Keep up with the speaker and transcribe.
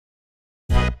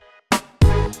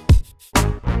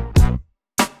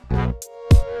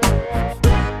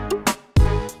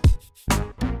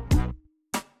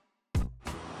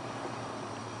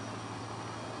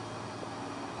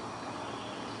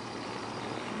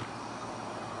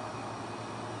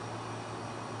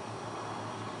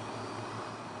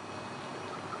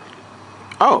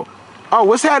Oh,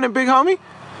 what's happening, big homie?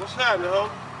 What's happening, homie?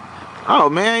 Oh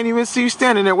man, I ain't even see you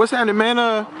standing there. What's happening, man?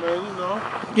 Man, you know.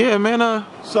 Yeah, man.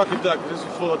 Sucker duck. This is a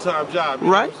full-time job.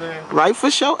 You Right. know what I'm saying? Right, for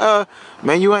sure.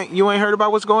 Man, you ain't heard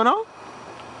about what's going on?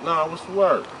 Nah, what's the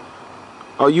word?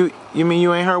 Oh, you mean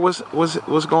you ain't heard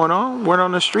what's going on? Word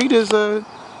on the street is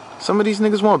some of these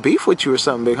niggas want beef with you or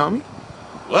something, big homie.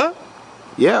 What?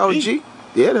 Yeah, OG. Beef?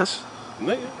 Yeah,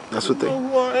 that's what they. You know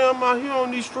who I am out here on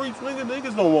these streets, nigga?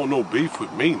 Niggas don't want no beef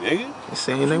with me, nigga. They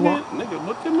saying they want. Nigga,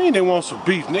 what do you mean they want some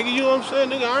beef, nigga? You know what I'm saying,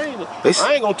 nigga?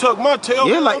 I ain't gonna tuck my tail.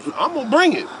 Yeah, man. like I'm gonna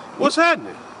bring it. What's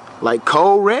happening? like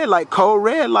cold red, like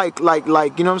you know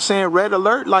what I'm saying, red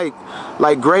alert, like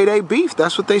grade A beef.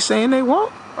 That's what they saying they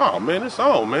want. Oh man, it's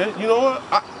on, man. You know what?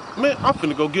 I'm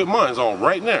finna go get mine on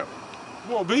right now.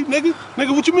 You want beef, nigga?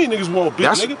 Nigga, what you mean niggas want beef,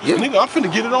 nigga? Yeah. Nigga, I'm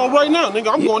finna get it on right now,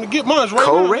 nigga. I'm going to get mine right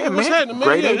cold now. red, nigga. What's man. happening, man?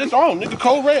 Grade yeah, A it's on, nigga.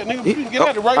 Cold red, nigga. We can get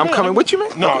at it right now. I'm coming nigga. with you,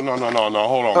 man. No.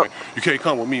 Hold on, man. You can't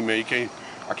come with me, man.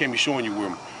 I can't be showing you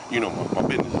where, you know, my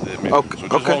business is at, man. Okay. So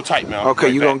just hold tight, man. Okay,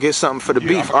 you gonna get something for the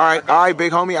beef. All right,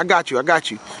 big homie. I got you. Yeah,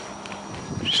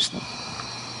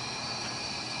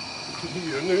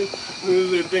 nigga,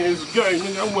 everything is a game,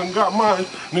 nigga. I wouldn't got mine.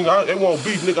 Nigga, they want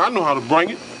beef, nigga. I know how to bring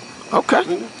it. Okay.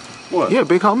 Nigga. What? Yeah,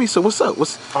 big homie. So what's up?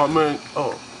 Oh man.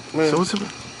 So what's up?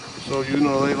 So you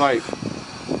know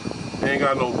they ain't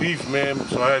got no beef, man.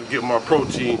 So I had to get my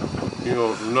protein, you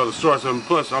know, from another source. And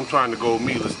plus, I'm trying to go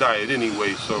meatless diet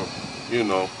anyway. So, you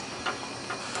know.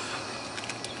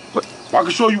 What? I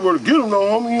can show you where to get them, though,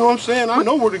 homie. You know what I'm saying? I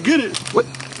know where to get it. What?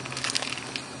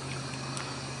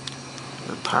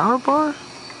 The power bar?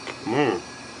 Man.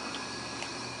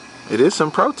 It is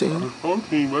some protein. It's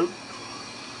protein, baby.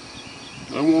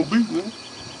 I want beef, nigga.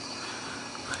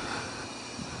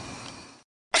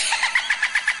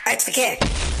 ArtsForCare.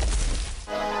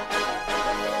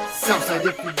 Southside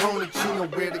if you want it, you know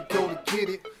where to go to get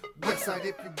it. Westside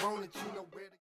if you want it, you know where to